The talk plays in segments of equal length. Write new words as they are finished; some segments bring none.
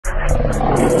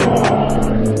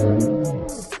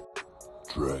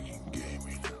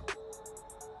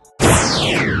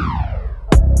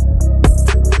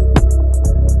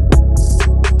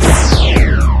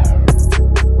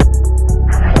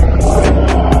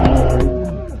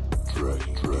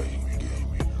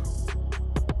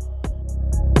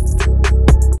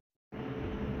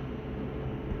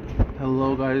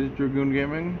Dragoon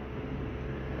Gaming.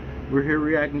 We're here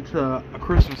reacting to a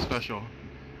Christmas special,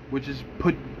 which is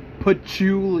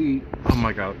Pchooly. Oh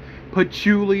my god,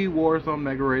 Pchooly Warzone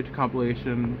Mega Rage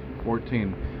Compilation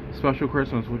 14 Special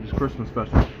Christmas, which is Christmas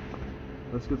special.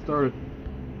 Let's get started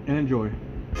and enjoy.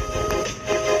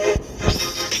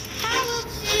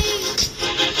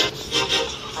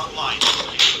 Front line,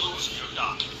 lose your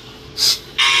dock.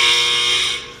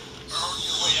 Earn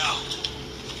your way out.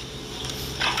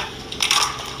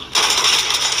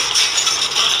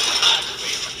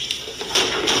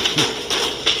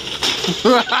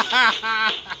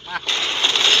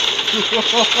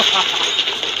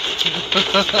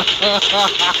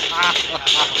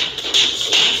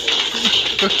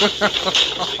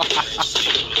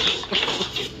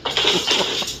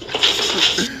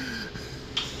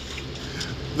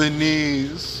 The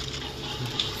knees.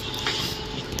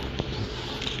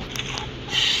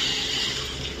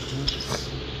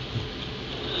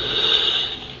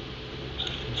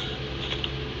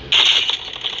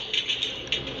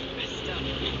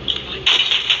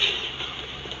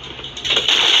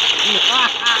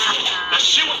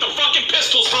 Shit with the fucking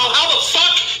pistols, bro. How the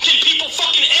fuck can people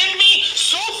fucking end me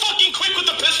so fucking quick with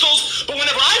the pistols, but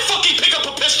whenever I fucking pick up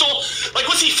a pistol, like,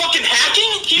 was he fucking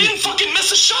hacking? He didn't fucking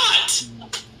miss a shot.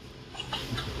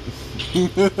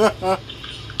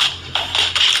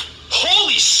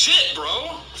 Holy shit, bro.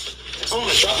 Oh, I'm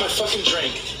gonna drop my fucking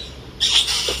drink.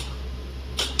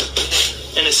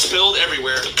 And it spilled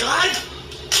everywhere. God.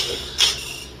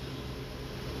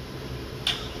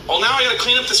 Oh, now I gotta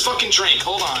clean up this fucking drink.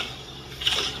 Hold on.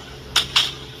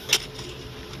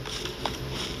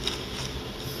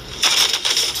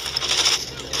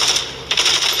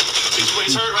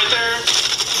 He's hurt right there.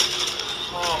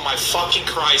 Oh my fucking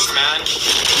Christ, man.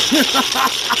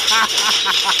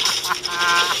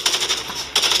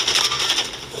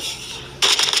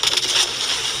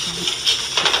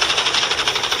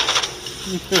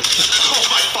 Oh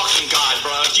my fucking god,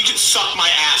 bro. You can suck my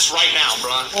ass right now,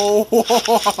 bro. Oh,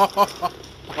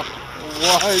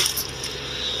 what?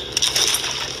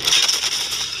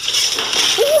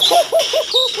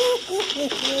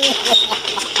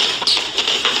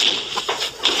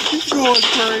 He's going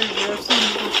crazy. I've seen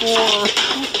it before.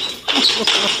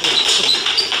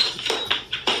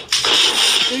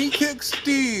 He kicked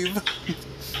Steve.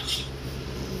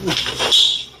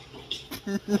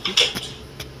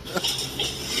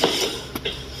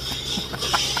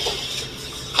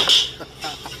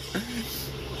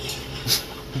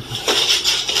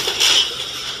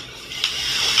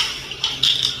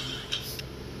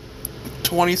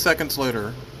 20 seconds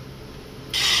later.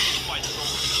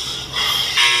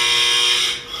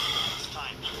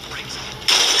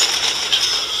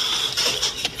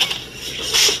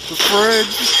 The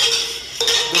fridge.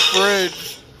 The fridge.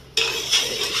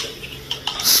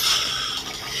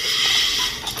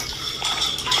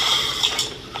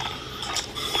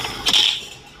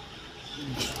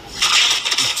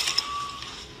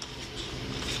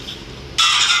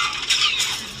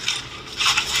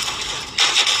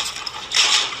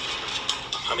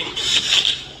 I mean,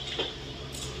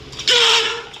 God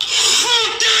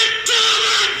fucking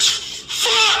damn it!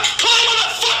 Fuck! Climb on the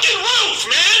fucking roof,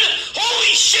 man!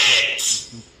 Holy shit!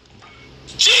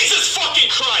 Jesus fucking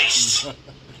Christ!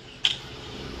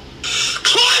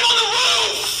 Climb on the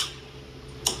roof!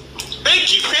 Thank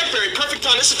you, Cranberry. Perfect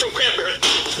time. This is from Cranberry.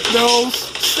 No,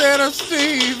 Santa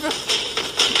Steve.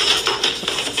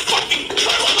 Fucking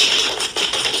climb on the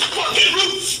fucking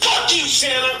roof! Fuck you,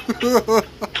 Santa!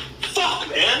 Fuck,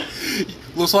 man!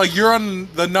 Looks like you're on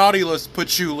the naughty list,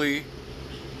 Pchooly.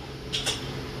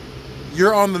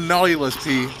 You're on the naughty list,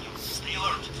 P. Stay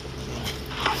alert.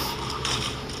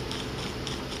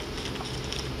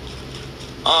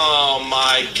 Oh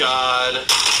my god.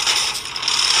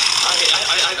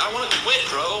 I want to quit,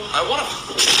 bro. I want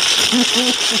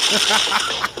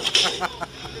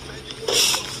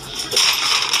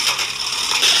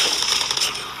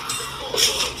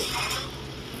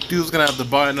to... Dude's gonna have to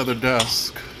buy another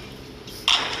desk.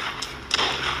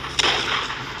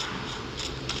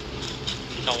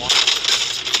 Don't want.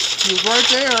 He was right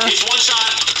there. He's one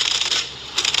shot.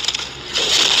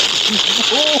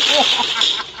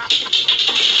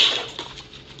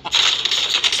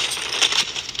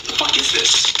 The fuck is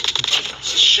this?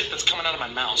 This is shit that's coming out of my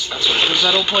mouse. That's what it Because is.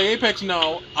 I don't play Apex,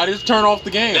 no. I just turn off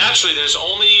the game. Naturally, there's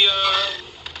only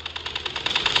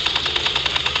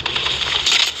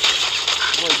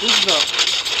Wait, this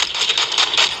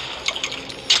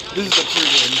is a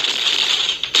pregame.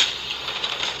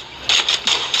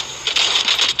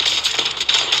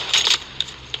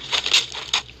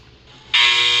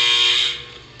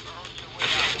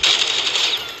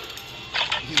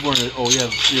 going to. Oh, he has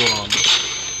a shield on.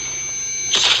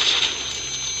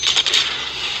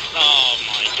 Oh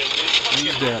my goodness.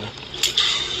 He's dead.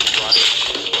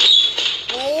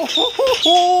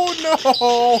 Oh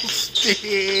no,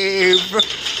 Steve!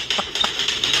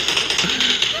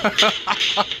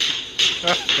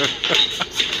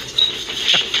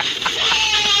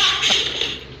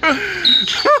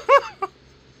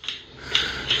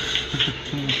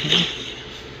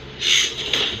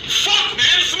 Fuck,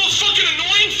 man! It's the most fucking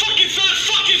annoying fucking set of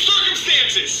fucking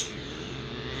circumstances!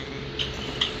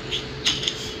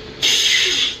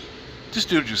 This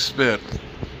dude just spit.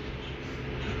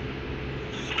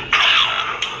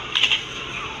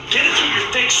 Get it through your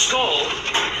thick skull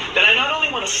that I not only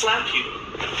want to slap you,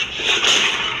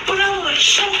 but I want to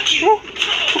choke you.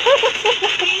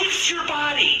 It's your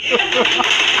body. And you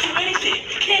can't do anything.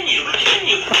 Can you? Can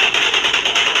you?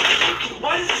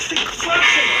 Why is this thing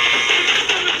flashing?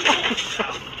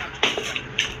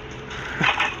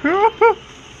 Oh,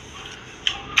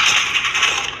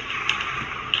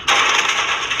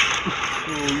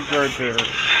 he's right there.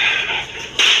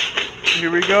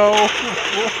 Here we go.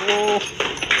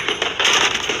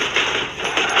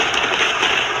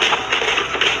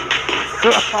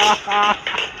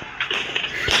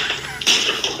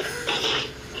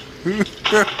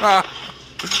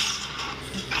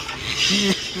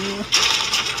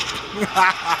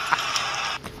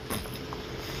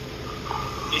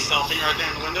 He's stopping right there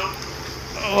in the window?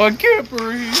 Oh, I can't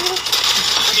breathe.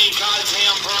 I mean,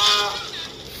 goddamn, bro.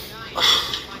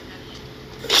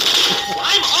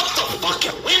 Climb up the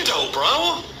fucking window,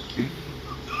 bro.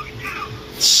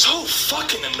 It's so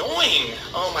fucking annoying.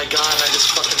 Oh my god, I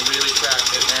just fucking really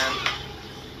cracked it, man.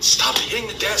 Stop hitting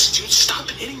the desk, dude. Stop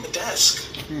hitting the desk.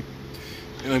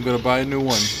 And I'm gonna buy a new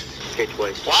one. Okay,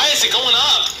 twice. Why is it going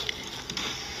up?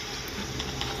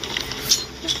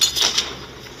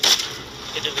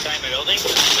 Is it the guy in the building?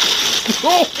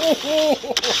 Oh,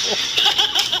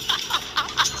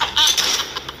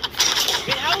 I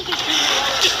mean, how is this shooting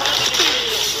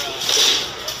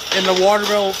and the water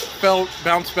belt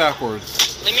bounced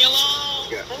backwards. Leave me alone!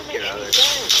 Get out of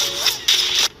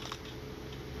there.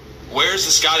 Where's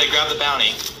this guy that grabbed the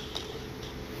bounty?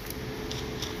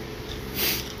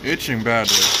 Itching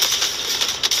badly.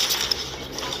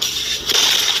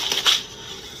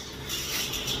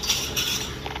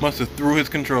 Must have threw his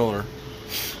controller.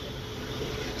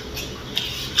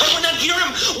 How would not hear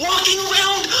him walking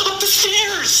around up the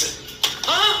stairs?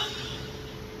 Huh?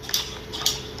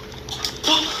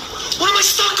 What am I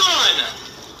stuck on?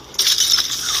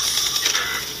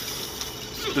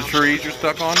 The trees you're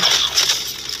stuck on?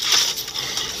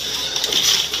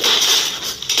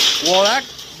 Well,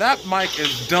 that mic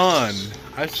is done.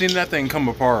 I've seen that thing come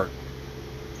apart.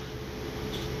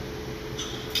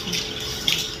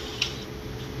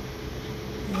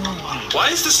 Why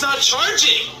is this not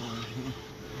charging?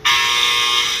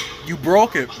 You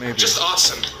broke it, maybe. Just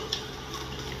awesome.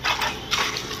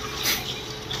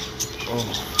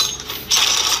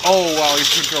 Oh wow, his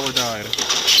controller died.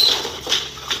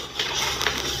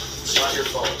 It's not your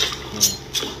fault.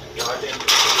 Goddamn.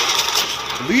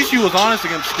 At least you was honest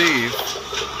against Steve,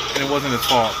 and it wasn't his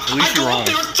fault. At least you were honest.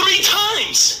 I go up there 3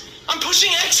 times. I'm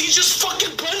pushing X. He just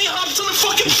fucking bunny hops on the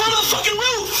fucking front of the fucking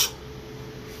roof.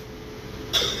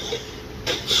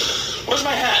 Where's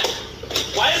my hat?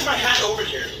 Why is my hat over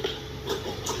here?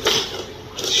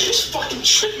 Did you just fucking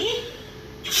trip me?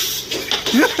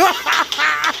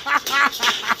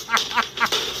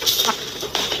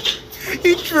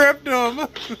 He tripped him.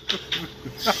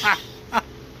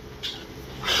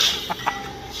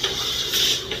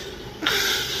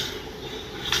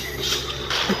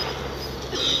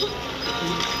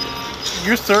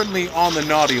 You're certainly on the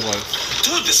naughty list.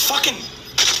 Dude, this fucking...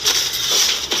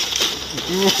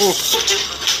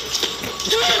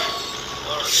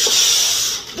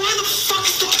 Why the fuck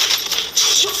is the...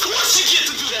 Of course you get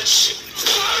to do that shit.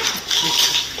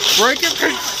 Break it.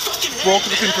 Broke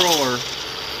the controller.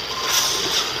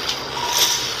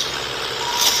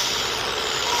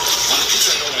 Fuck, it's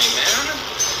annoying, man.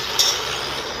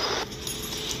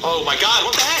 Oh my god,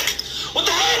 what the heck? What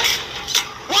the heck?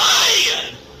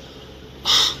 Why?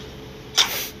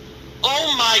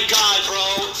 Oh my god,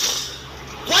 bro.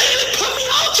 Why did it put me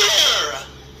out there?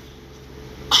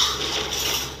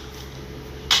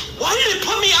 Why did it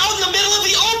put me out in the middle of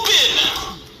the open?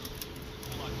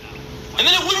 And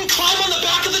then it wouldn't climb on the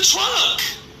back of the truck.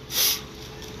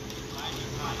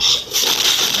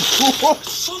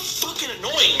 So fucking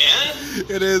annoying, man.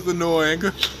 It is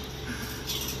annoying.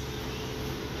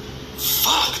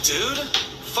 Fuck, dude.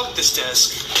 Fuck this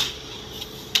desk.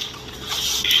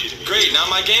 Great, now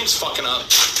my game's fucking up.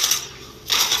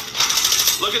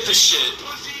 Look at this shit.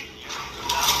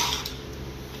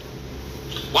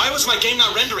 Why was my game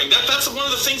not rendering? That's one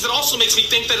of the things that also makes me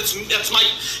think that it's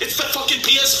the fucking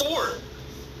PS4.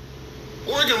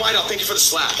 Oregon Whiteout, thank you for the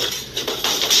slap.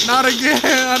 Not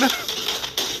again.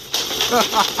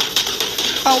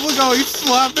 Oh, look how he's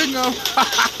slapping him.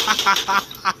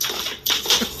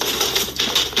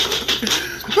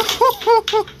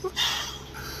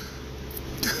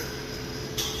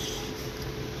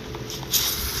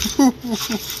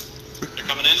 They're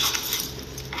coming in.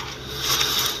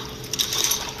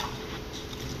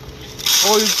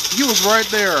 Oh, he was right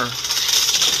there.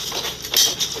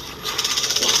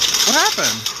 What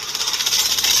happened?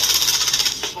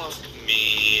 Fuck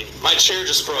me. My chair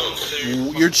just broke.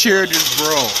 Your chair just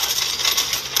broke.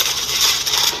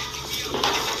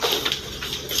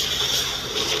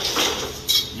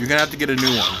 You're gonna have to get a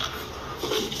new one.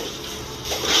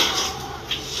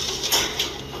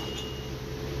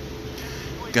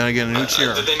 Gonna get a new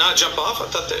chair. Did they not jump off? I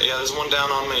thought that. Yeah, there's one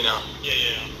down on me now. Yeah,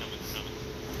 I'm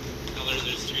coming. No,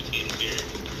 there's 2 teams here.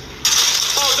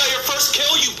 Oh, is that your first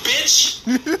kill, you bitch?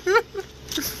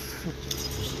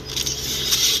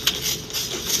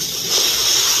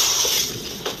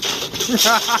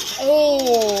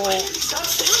 Oh! Stop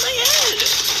staying on my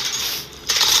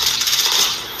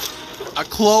head. A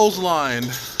clothesline.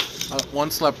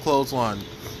 One slap clothesline.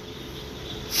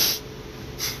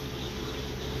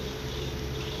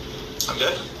 I'm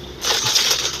dead.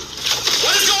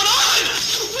 What is going on?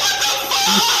 What the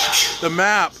fuck? The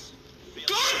map.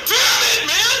 God damn it,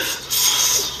 man!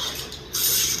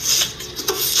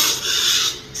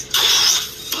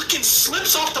 Fucking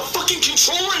slips off the fucking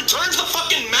controller and turns the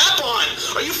fucking map on.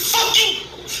 Are you fucking...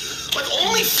 Like,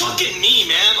 only fucking me,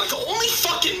 man. Like, only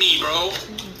fucking me, bro.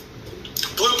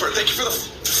 Blooper, thank you for the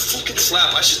fucking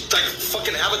slap. I should, like,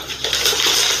 fucking have it...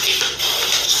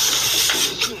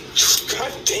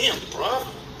 God damn, bro.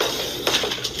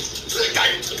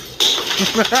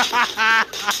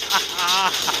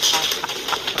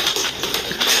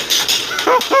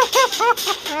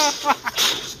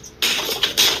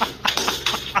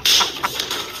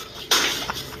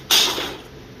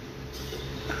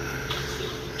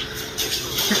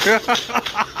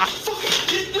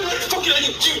 Fucking, are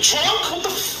you drunk? What the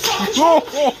fuck is wrong?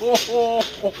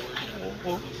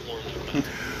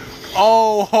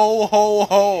 Oh, ho, ho,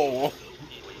 ho.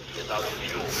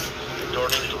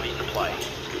 Returning to resupply.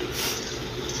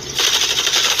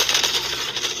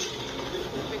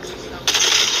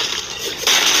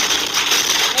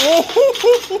 Oh,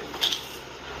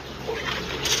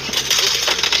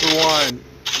 the one.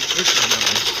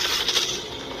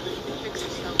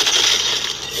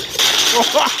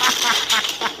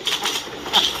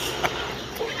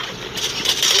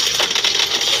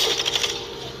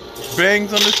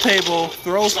 Bangs on the table,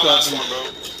 throws stuff, One, bro.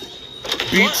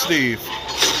 beat Steve.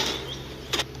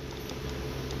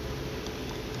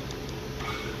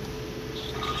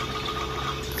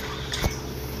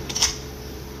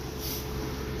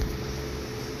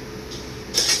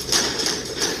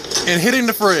 And hitting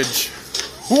the fridge.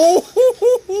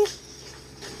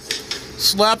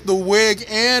 Slap the wig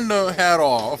and the hat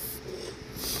off.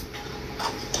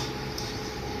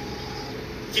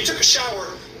 If you took a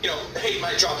shower, you know, the hate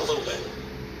might drop a little bit.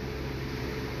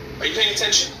 Are you paying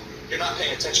attention? You're not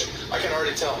paying attention. I can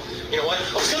already tell. You know what?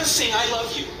 I was gonna sing I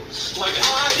love you. Like I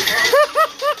love you.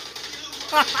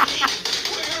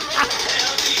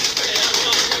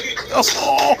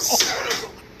 Oh.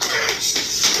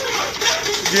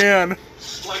 Again.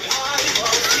 Like I love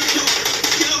you,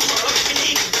 you love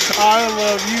me. I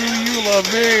love you, you love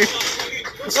me.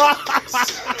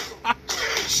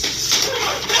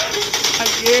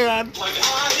 Again. Like I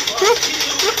love you,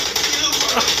 you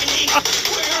love me.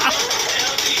 We're a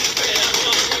happy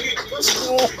family.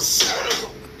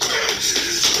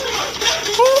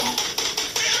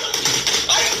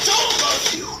 I don't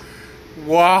love you.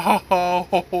 Wow.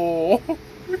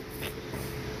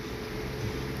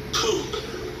 Poop.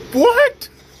 What?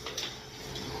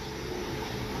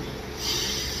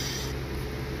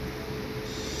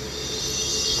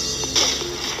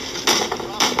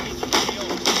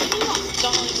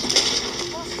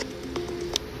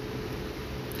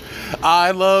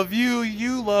 I love you,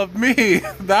 you love me.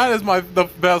 That is the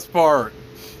best part.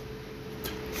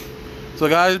 So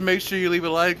guys, make sure you leave a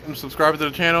like and subscribe to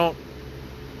the channel.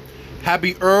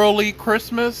 Happy early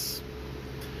Christmas.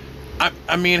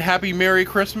 I mean, happy Merry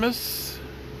Christmas.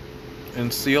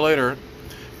 And see you later.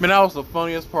 Man, that was the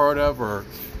funniest part ever.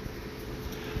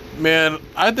 Man,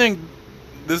 I think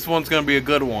this one's going to be a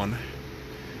good one.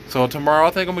 So tomorrow I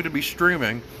think I'm going to be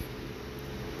streaming.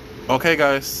 Okay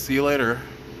guys, see you later.